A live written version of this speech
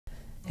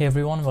Hey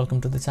everyone,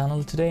 welcome to the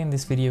channel. Today in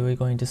this video we're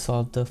going to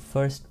solve the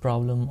first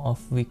problem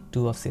of week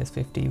 2 of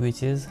CS50,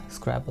 which is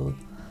Scrabble.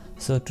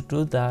 So to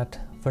do that,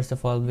 first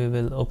of all we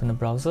will open a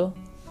browser,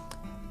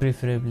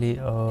 preferably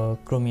a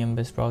Chromium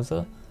based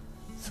browser.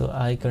 So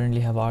I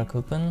currently have Arc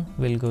open.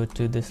 We'll go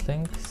to this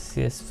link,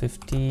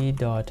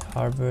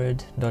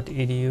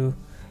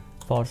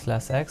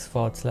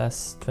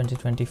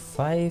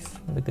 cs50.harvard.edu/x/2025,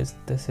 because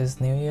this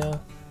is new year.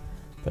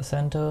 Press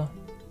enter,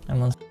 and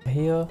once we're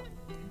here,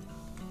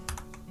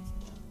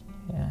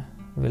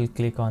 we'll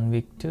click on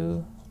week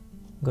 2,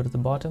 go to the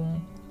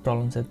bottom,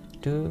 problem set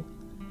 2,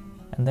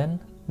 and then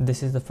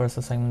this is the first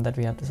assignment that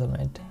we have to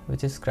submit,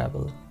 which is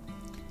Scrabble.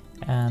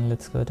 And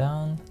let's go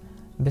down.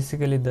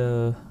 Basically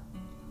the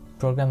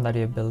program that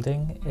we are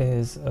building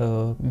is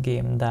a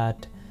game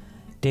that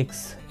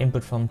takes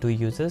input from two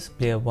users,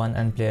 player 1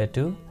 and player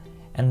 2,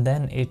 and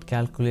then it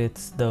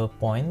calculates the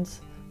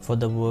points for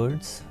the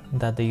words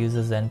that the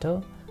users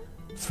enter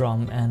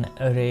from an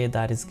array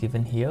that is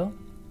given here.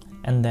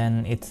 And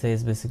then it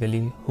says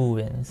basically who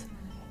wins.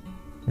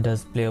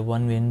 Does player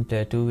 1 win,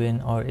 player 2 win,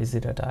 or is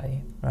it a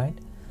tie, right?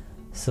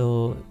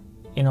 So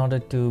in order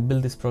to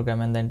build this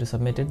program and then to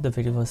submit it, the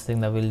very first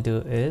thing that we'll do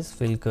is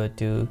we'll go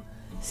to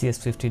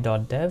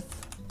cs50.dev,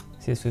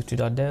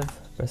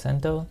 press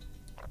enter.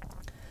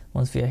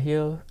 Once we are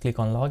here, click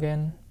on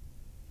login,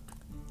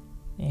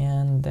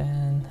 and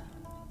then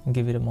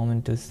give it a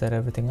moment to set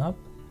everything up.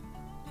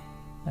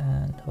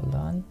 And hold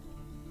on.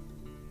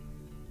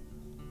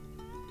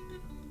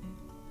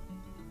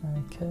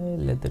 Okay,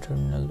 let the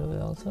terminal do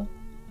it also.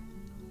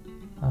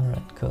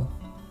 Alright, cool.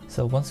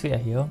 So once we are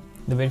here,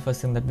 the very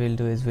first thing that we'll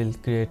do is we'll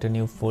create a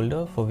new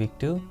folder for week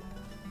 2.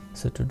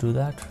 So to do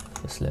that,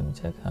 just let me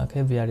check.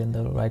 Okay, we are in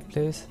the right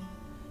place.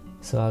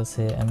 So I'll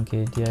say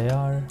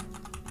mkdir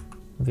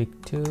week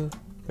 2,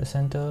 press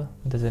enter.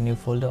 There's a new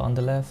folder on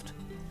the left,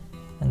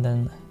 and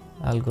then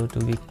I'll go to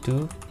week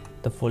 2,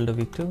 the folder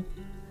week 2.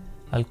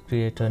 I'll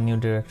create a new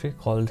directory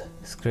called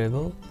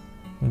Scrabble,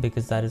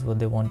 because that is what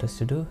they want us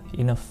to do,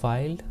 in a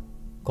file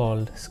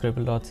called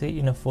scrabble.c,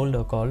 in a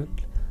folder called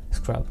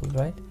Scrabble,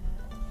 right?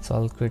 So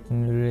I'll create a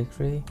new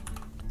directory,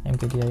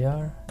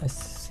 mkdir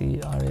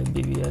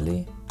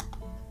scrabble.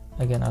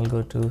 Again, I'll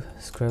go to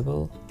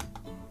Scrabble,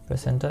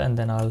 press enter, and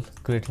then I'll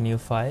create a new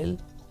file,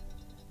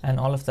 and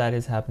all of that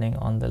is happening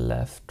on the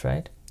left,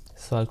 right?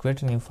 So I'll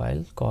create a new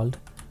file called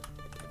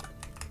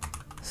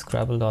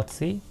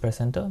scrabble.c,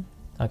 press enter.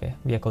 Okay,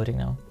 we are coding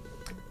now.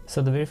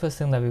 So the very first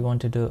thing that we want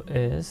to do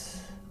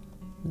is,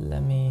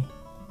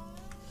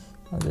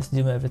 I'll just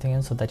zoom everything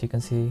in so that you can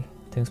see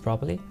things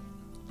properly.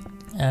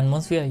 And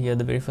once we are here,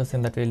 the very first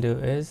thing that we'll do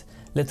is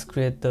let's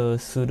create the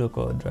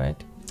pseudocode,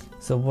 right?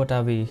 So what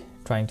are we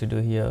trying to do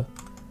here?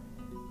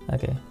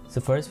 Okay,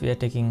 so first we are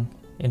taking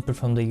input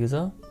from the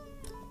user,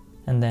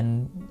 and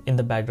then in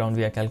the background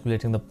we are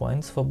calculating the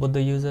points for both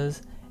the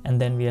users, and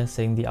then we are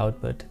saying the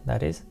output,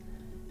 that is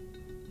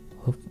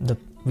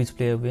which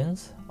player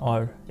wins,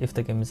 or if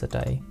the game is a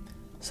tie.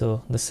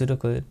 So the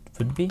pseudocode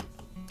would be,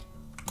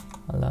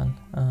 hold on,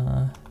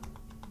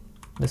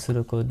 the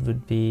pseudocode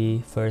would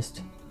be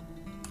first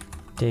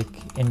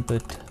take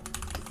input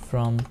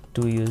from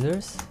two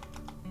users,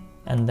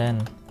 and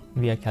then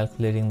we are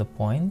calculating the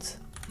points,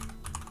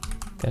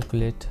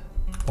 calculate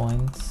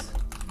points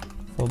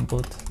for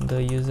both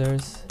the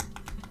users,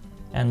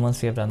 and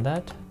once we have done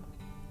that,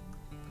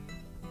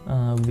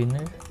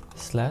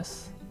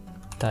 winner/tie.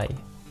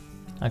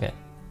 Okay,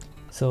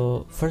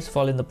 so first of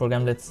all in the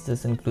program, let's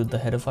just include the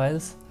header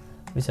files,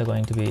 which are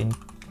going to be in,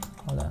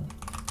 hold on,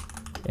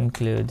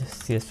 include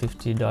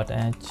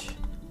cs50.h,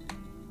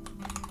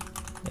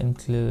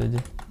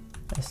 include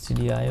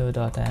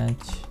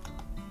stdio.h,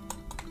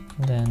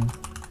 then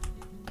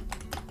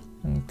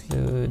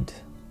include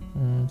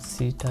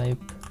ctype.h,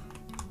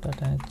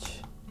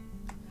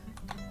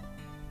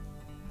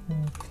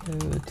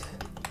 include.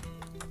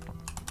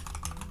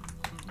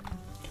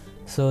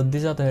 So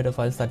these are the header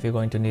files that we're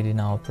going to need in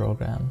our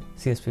program.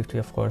 CS50,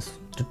 of course,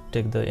 to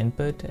take the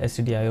input,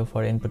 stdio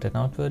for input and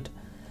output,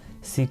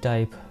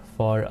 ctype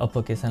for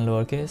uppercase and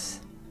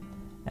lowercase,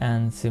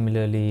 and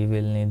similarly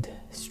we'll need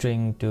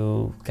string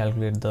to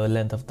calculate the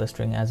length of the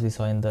string, as we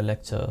saw in the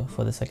lecture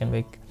for the second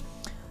week.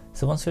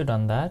 So once we've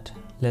done that,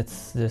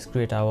 let's just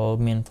create our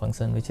main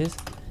function, which is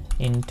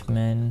int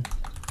main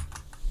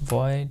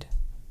void.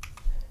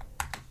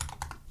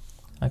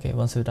 Okay,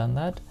 once we've done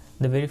that,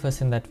 the very first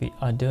thing that we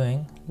are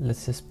doing,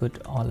 let's just put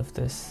all of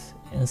this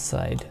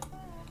inside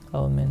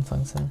our main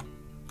function.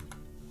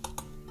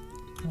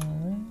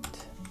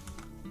 Alright,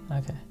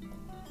 okay.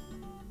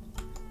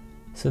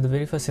 So the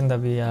very first thing that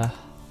we are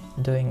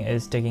doing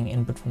is taking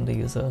input from the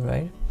user,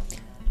 right?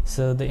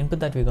 So the input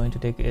that we're going to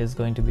take is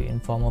going to be in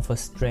form of a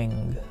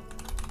string.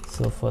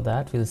 So for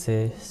that we'll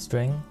say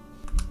string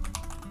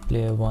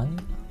player 1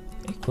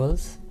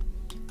 equals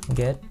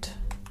get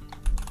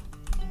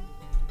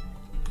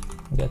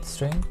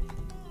string,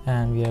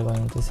 and we are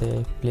going to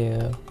say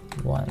player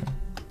 1,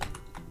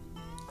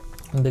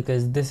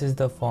 because this is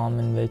the form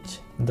in which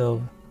the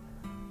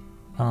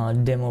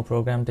demo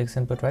program takes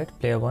input, right?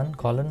 Player 1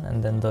 colon,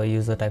 and then the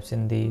user types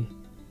in the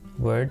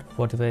word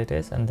whatever it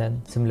is, and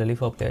then similarly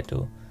for player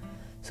 2.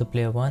 So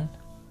player 1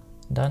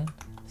 done.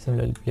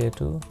 Similarly player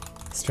 2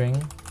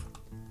 string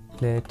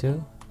player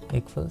 2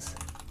 equals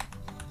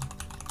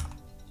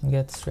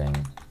get string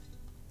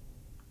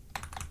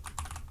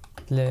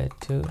player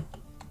 2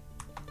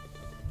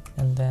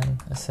 and then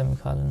a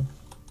semicolon.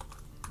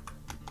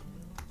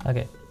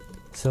 Okay,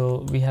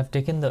 so we have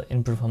taken the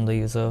input from the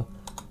user.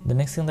 The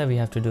next thing that we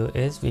have to do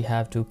is we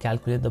have to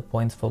calculate the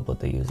points for both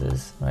the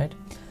users, right?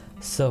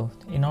 So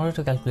in order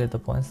to calculate the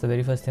points, the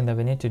very first thing that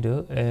we need to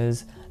do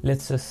is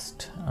let's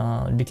just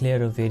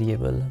declare a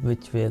variable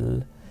which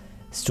will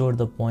store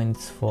the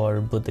points for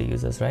both the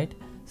users, right?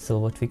 So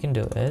what we can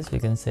do is we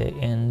can say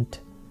int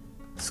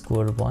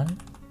score1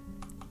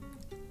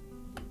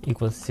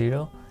 equals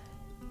 0,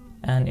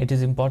 and it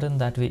is important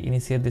that we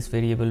initiate this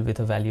variable with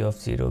a value of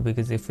 0,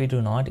 because if we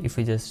do not, if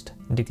we just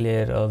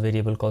declare a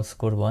variable called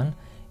score1,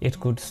 it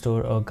could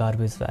store a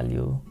garbage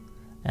value,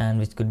 and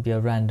which could be a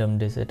random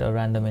digit, a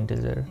random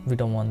integer. We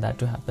don't want that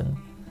to happen.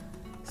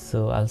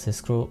 So I'll say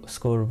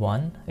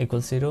score1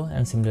 equals 0,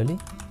 and similarly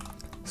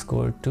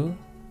score2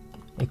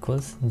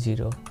 equals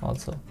 0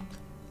 also.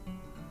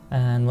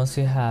 And once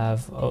we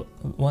have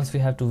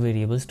two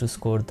variables to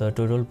score the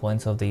total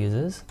points of the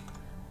users,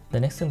 the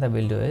next thing that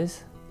we'll do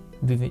is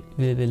we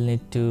will need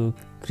to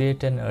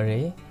create an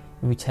array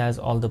which has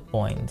all the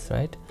points,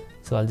 right?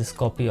 So I'll just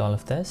copy all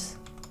of this.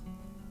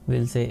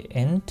 We'll say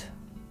int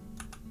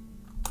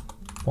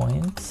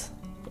points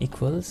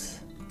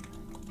equals,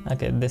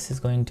 okay, this is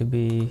going to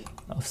be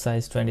of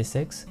size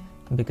 26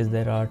 because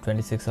there are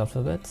 26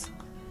 alphabets,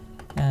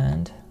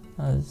 and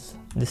I'll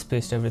just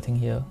paste everything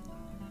here.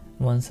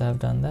 Once I've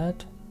done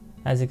that,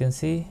 as you can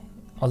see,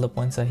 all the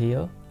points are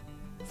here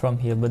from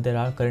here, but there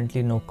are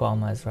currently no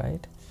commas,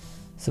 right?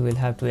 So we'll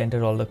have to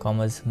enter all the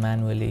commas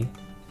manually.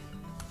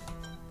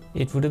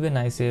 It would have been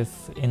nice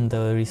if in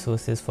the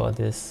resources for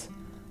this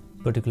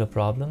particular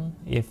problem,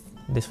 if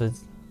this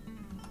was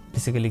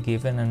basically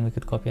given and we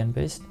could copy and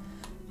paste,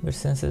 but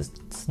since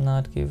it's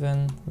not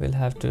given, we'll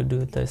have to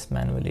do this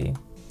manually.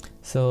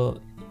 So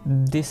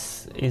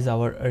this is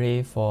our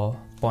array for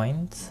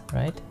points,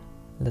 right?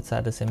 Let's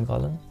add a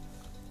semicolon.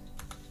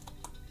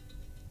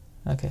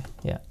 Okay,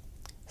 yeah,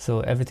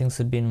 so everything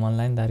should be in one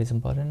line. That is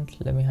important.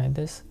 Let me hide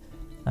this.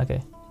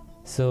 Okay,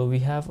 so we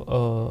have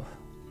our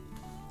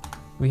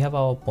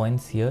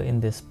points here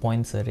in this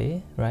points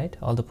array, right?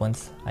 All the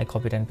points I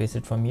copied and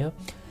pasted from here.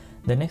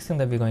 The next thing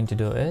that we're going to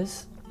do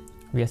is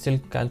we are still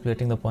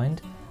calculating the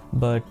point,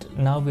 but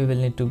now we will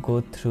need to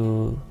go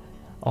through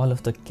all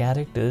of the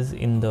characters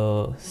in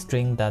the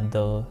string that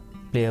the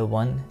player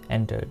 1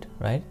 entered,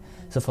 right?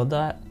 So for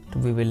that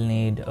we will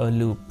need a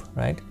loop,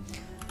 right?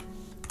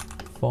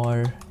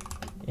 For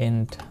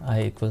int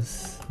I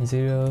equals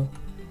 0,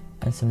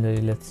 and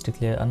similarly let's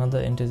declare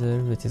another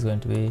integer which is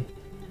going to be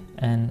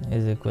n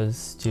is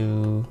equals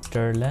to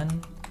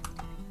len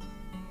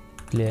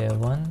player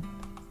 1.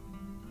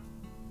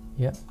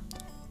 Yeah,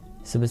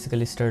 so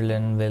basically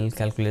len will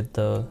calculate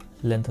the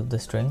length of the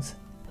strings,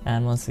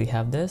 and once we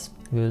have this,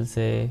 we will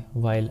say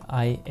while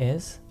I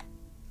is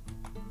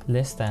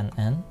less than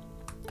n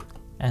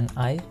and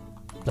I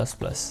plus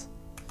plus.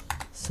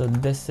 So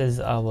this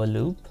is our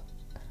loop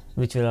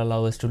which will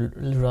allow us to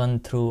run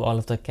through all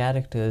of the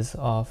characters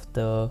of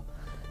the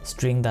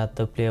string that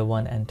the player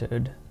 1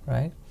 entered,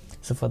 right?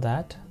 So for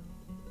that,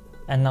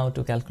 and now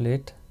to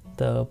calculate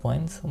the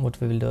points, what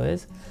we will do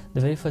is the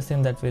very first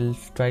thing that we'll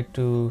try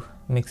to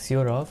make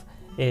sure of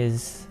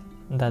is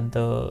that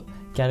the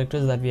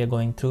characters that we are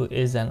going through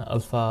is an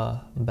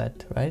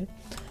alphabet, right?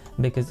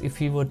 Because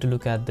if you were to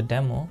look at the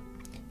demo,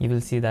 you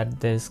will see that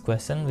there's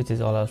question, which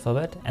is all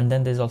alphabet, and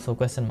then there's also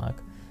question mark.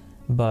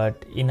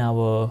 But in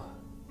our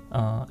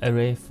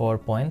array for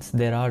points,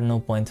 there are no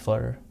points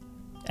for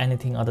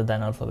anything other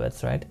than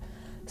alphabets, right?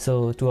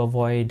 So to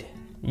avoid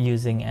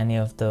using any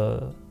of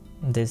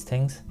these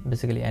things,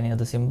 basically any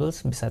other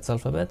symbols besides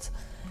alphabets,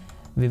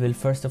 we will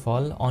first of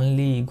all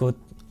only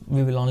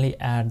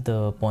add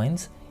the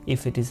points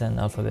if it is an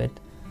alphabet.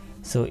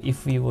 So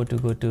if we were to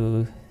go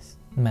to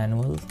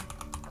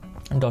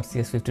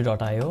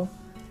manual.cs50.io,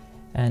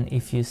 and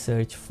if you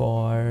search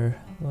for,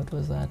 what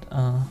was that,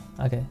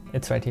 okay,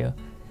 it's right here,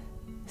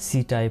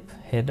 C type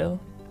header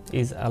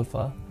is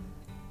alpha,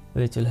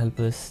 which will help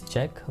us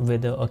check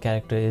whether a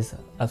character is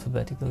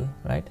alphabetical,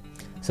 right?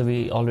 So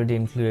we already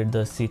included the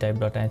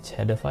ctype.h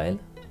header file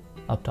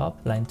up top,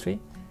 line 3.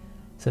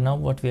 So now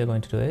what we are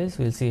going to do is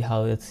we'll see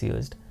how it's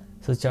used.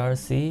 So char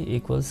c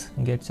equals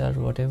get char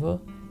whatever,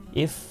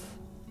 if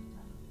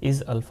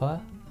is alpha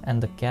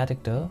and the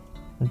character,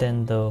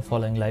 then the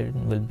following line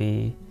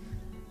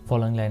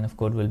of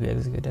code will be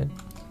executed.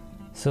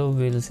 So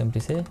we'll simply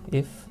say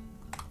if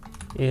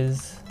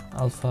is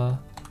alpha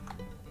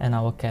and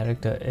our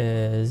character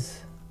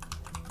is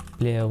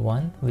player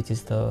 1, which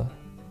is the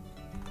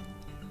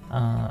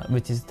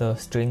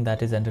string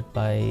that is entered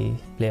by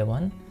player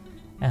 1,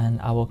 and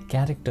our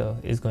character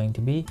is going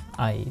to be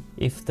I.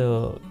 If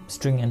the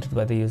string entered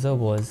by the user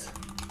was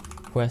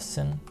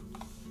question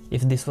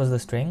if this was the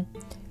string,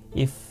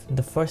 if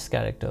the first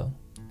character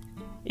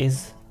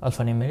is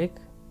alphanumeric,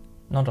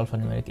 not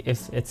alphanumeric,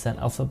 if it's an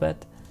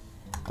alphabet,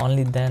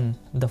 only then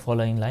the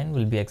following line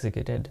will be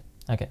executed.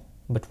 Okay,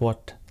 but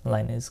what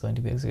line is going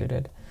to be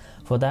executed?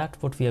 For that,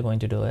 what we are going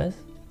to do is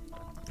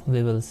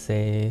we will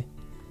say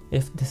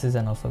if this is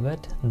an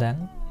alphabet,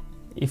 then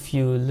if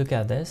you look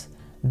at this,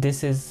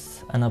 this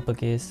is an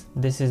uppercase,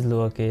 this is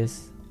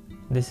lowercase,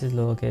 this is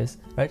lowercase,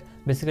 right?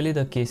 Basically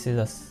the cases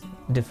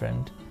are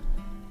different.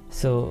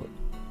 So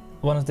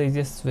one of the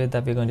easiest way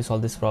that we're going to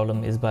solve this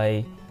problem is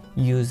by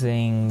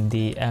using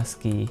the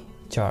ASCII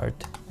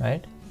chart,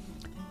 right?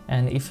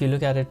 And if you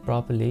look at it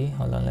properly,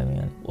 hold on, let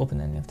me open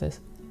any of this.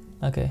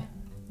 Okay,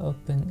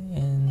 open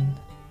in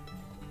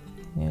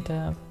new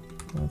tab,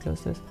 let me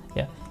close this.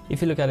 Yeah,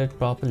 if you look at it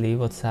properly,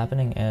 what's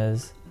happening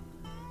is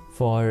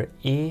for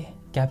A,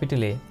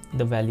 capital A,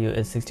 the value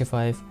is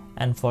 65,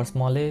 and for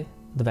small a,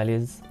 the value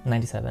is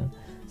 97.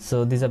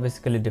 So these are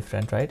basically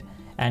different, right?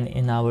 And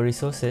in our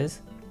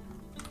resources,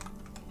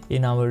 we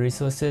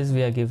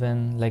are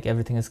given like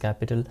everything is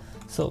capital.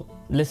 So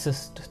let's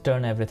just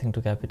turn everything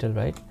to capital,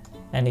 right?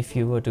 And if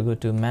you were to go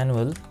to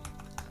manual,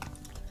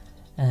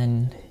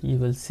 and you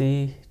will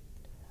see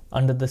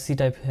under the C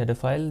type header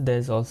file,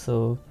 there's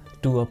also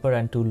 2 upper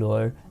and 2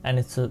 lower, and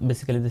it's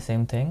basically the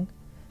same thing,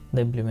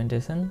 the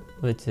implementation,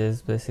 which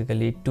is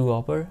basically 2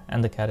 upper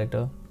and the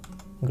character.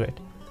 Great.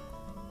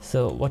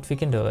 So what we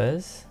can do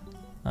is,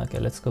 okay,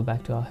 let's go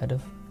back to our header,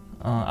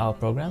 our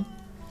program,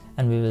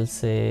 and we will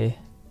say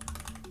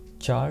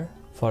char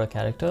for a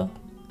character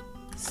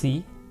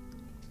C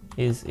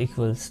is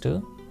equals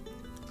to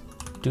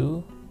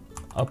 2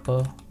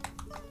 upper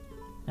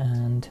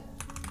and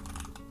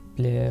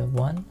player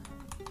 1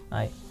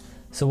 I.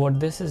 So what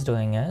this is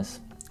doing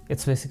is,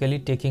 it's basically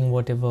taking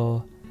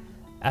whatever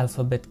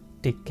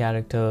alphabetic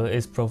character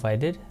is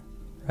provided,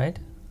 right,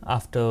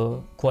 after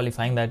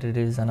qualifying that it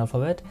is an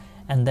alphabet,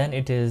 and then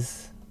it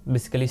is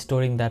basically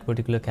storing that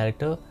particular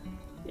character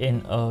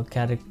in a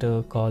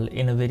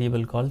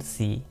variable called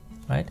C,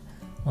 right?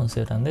 Once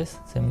you've done this,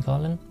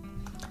 semicolon,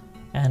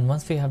 and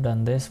once we have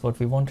done this, what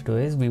we want to do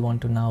is we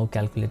want to now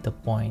calculate the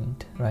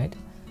point, right?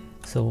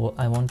 So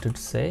I want to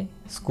say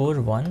score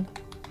 1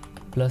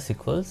 plus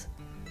equals,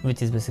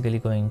 which is basically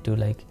going to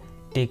like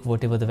take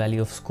whatever the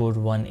value of score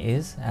 1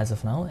 is as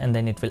of now, and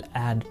then it will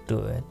add to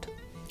it.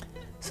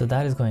 So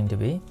that is going to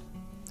be,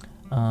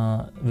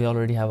 we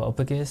already have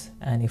uppercase,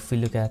 and if we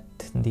look at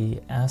the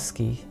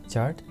ASCII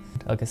chart,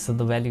 okay, so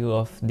the value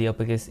of the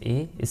uppercase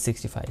A is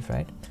 65,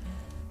 right?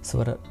 So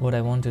what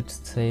I wanted to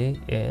say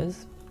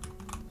is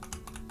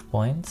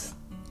points,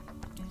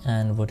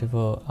 and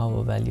whatever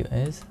our value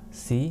is,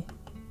 C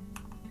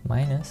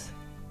minus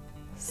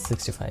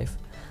 65.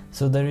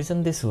 So the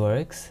reason this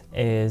works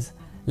is,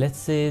 let's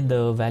say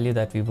the value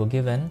that we were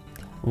given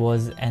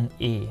was an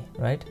A,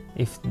 right?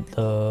 If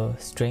the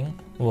string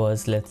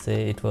was, let's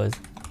say it was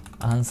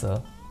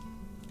answer,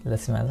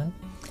 let's imagine.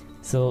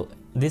 So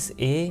this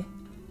A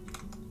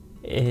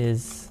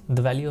is,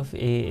 the value of A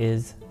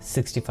is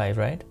 65,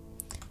 right?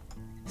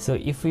 So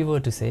if we were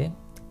to say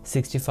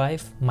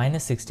 65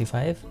 minus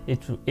 65,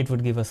 it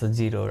would give us a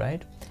 0,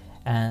 right?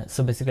 And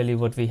so basically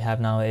what we have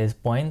now is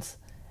points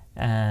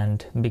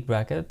and big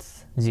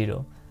brackets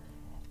 0.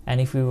 And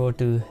if we were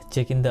to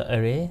check in the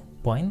array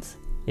points,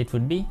 it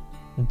would be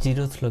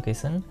 0th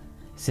location,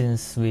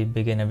 since we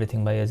begin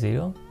everything by a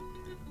 0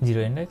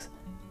 index,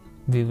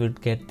 we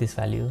would get this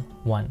value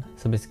 1.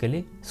 So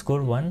basically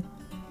score 1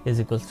 is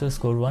equals to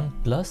score 1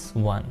 plus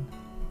 1,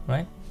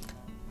 right?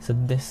 So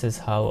this is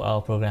how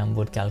our program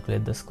would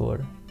calculate the score.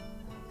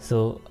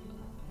 So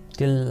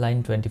till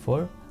line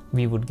 24,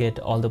 we would get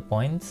all the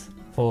points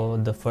for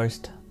the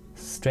first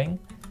string.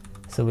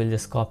 So we'll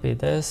just copy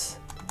this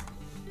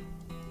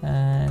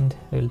and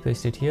we'll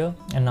paste it here,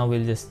 and now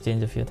we'll just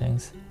change a few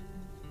things.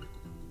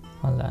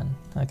 Hold on.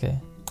 Okay,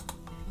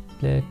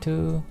 player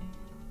 2,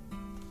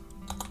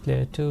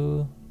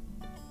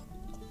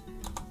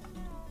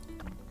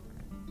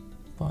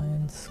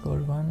 points, score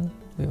 1,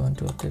 we want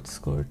to update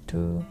score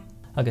 2.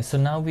 Okay, so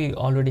now we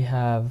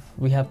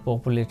have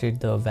populated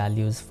the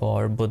values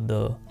for both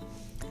the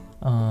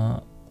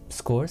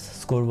scores.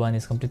 Score 1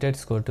 is completed,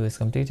 score 2 is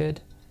completed,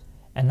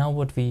 and now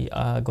what we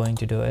are going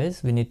to do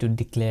is we need to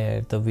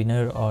declare the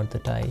winner or the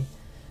tie.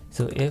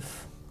 So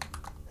if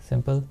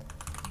simple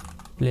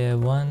player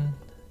 1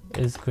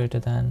 is greater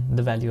than,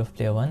 the value of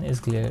player 1 is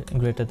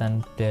greater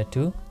than player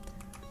 2,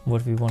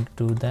 what we want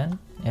to do then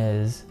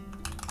is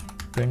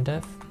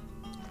printf,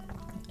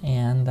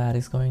 and that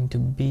is going to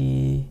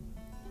be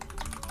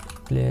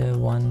player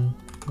 1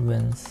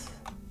 wins.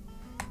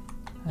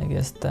 I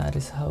guess that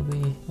is how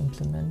we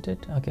implement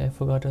it. Okay, I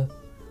forgot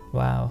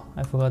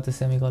the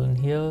semicolon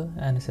here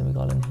and a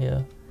semicolon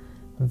here.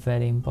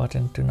 Very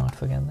important to not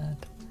forget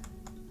that.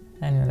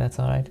 Anyway, that's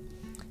alright.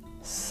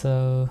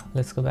 So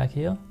let's go back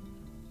here.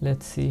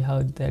 Let's see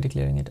how they're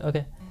declaring it.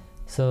 Okay,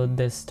 so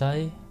this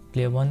tie,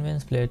 player 1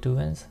 wins, player 2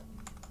 wins.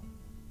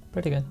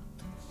 Pretty good.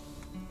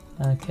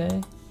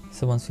 Okay,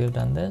 so once we've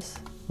done this,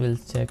 we'll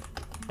check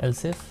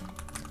else if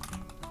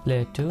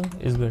player 2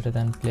 is greater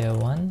than player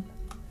 1.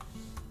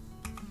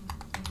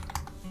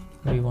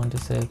 We want to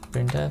say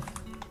printf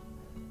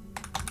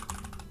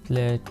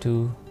player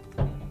 2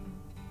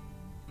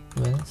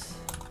 wins.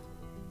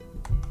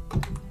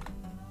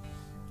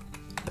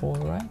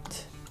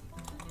 Alright,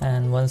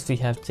 and once we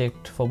have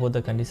checked for both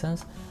the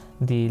conditions,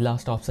 the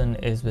last option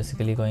is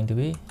basically going to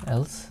be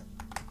else.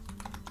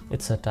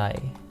 It's a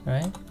tie,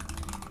 right?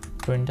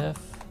 Printf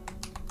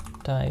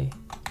tie.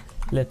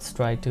 Let's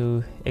try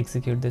to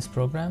execute this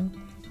program.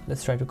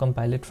 Let's try to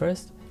compile it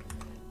first.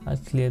 I'll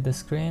clear the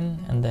screen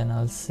and then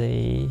I'll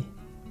say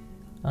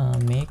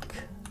make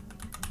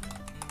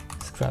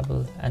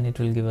Scrabble, and it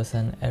will give us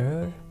an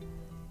error,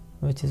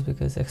 which is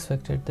because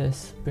expected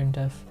this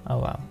printf. Oh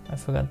wow, I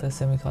forgot the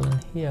semicolon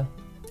here,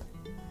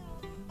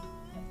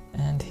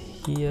 and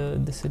here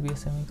this would be a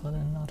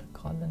semicolon, not a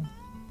colon.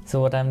 So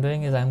what I'm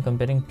doing is I'm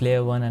comparing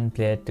player 1 and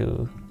player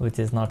 2, which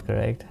is not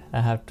correct.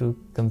 I have to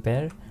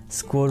compare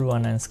score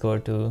 1 and score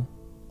 2.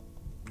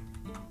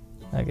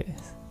 Okay,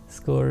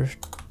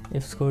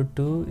 if score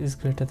 2 is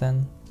greater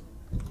than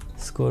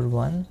score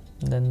 1,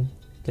 then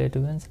player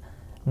 2 wins.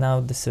 Now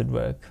this should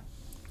work.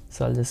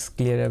 So I'll just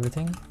clear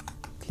everything,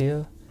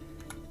 clear,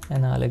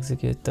 and I'll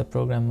execute the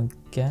program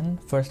again.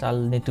 First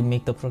I'll need to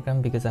make the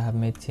program because I have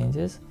made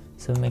changes.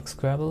 So make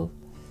Scrabble,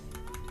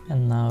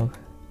 and now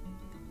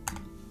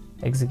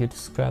execute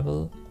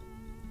Scrabble,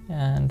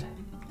 and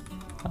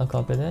I'll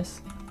copy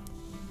this,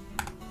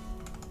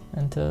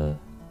 enter,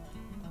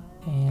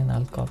 and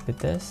I'll copy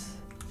this,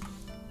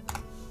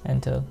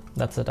 enter.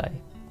 That's a tie.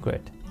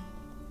 Great.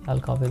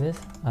 I'll copy this,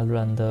 I'll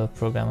run the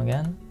program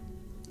again,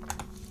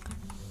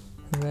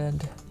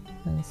 red,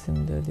 and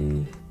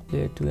similarly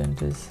player 2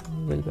 enters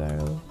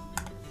wheelbarrow.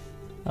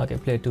 Okay,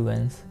 player 2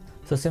 wins.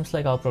 So seems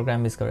like our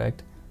program is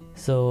correct.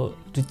 So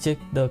to check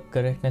the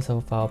correctness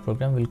of our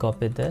program, we'll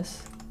copy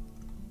this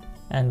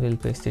and we'll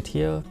paste it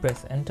here,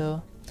 press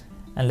enter,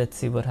 and let's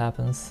see what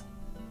happens.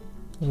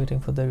 Waiting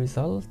for the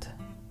result.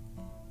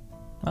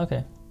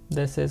 Okay,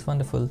 this is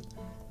wonderful.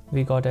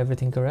 We got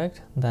everything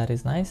correct. That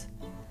is nice.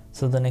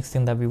 So the next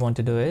thing that we want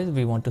to do is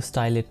we want to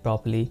style it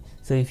properly.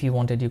 So if you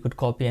wanted, you could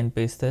copy and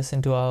paste this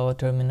into our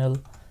terminal,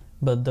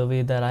 but the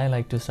way that I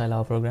like to style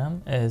our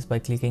program is by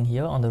clicking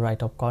here on the right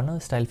top corner,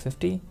 style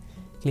 50.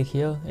 Click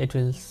here, it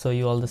will show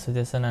you all the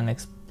suggestion and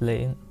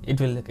explain.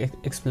 It will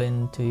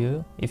explain to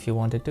you if you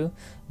wanted to,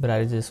 but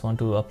I just want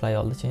to apply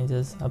all the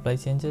changes. Apply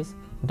changes,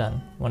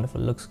 done.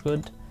 Wonderful, looks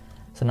good.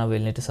 So now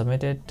we'll need to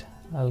submit it.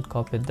 I'll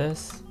copy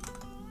this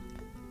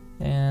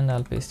and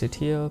I'll paste it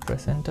here,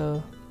 press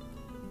enter.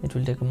 It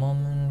will take a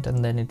moment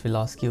and then it will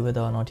ask you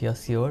whether or not you're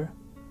sure,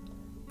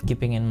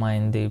 keeping in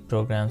mind the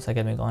program's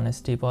academic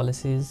honesty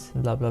policies,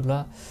 blah blah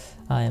blah.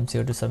 I am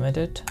sure to submit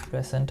it,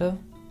 press enter,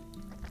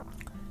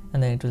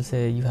 and then it will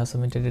say you have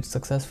submitted it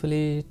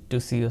successfully. To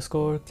see your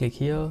score, click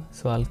here.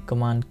 So I'll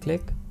command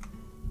click,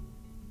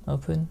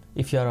 open.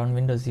 If you are on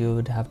Windows, you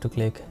would have to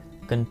click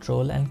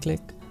control and click.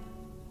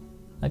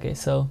 Okay,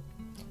 so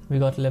we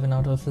got 11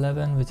 out of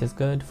 11, which is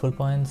good, full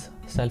points.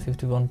 Style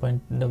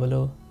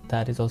 51.00,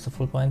 that is also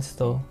full points,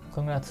 so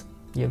congrats,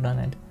 you've done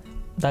it.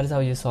 That is how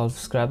you solve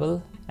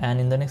Scrabble, and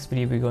in the next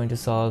video we're going to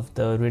solve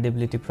the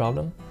readability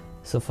problem.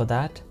 So for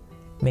that,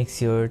 make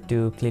sure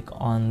to click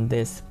on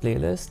this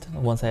playlist.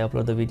 Once I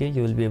upload the video,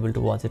 you will be able to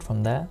watch it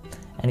from there.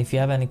 And if you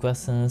have any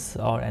questions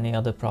or any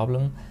other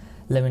problem,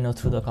 let me know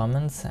through the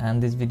comments.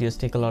 And these videos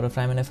take a lot of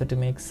time and effort to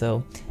make,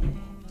 so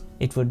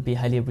it would be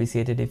highly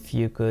appreciated if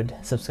you could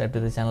subscribe to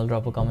the channel,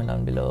 drop a comment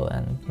down below,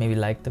 and maybe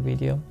like the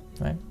video,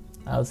 right?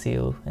 I'll see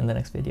you in the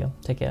next video.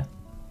 Take care.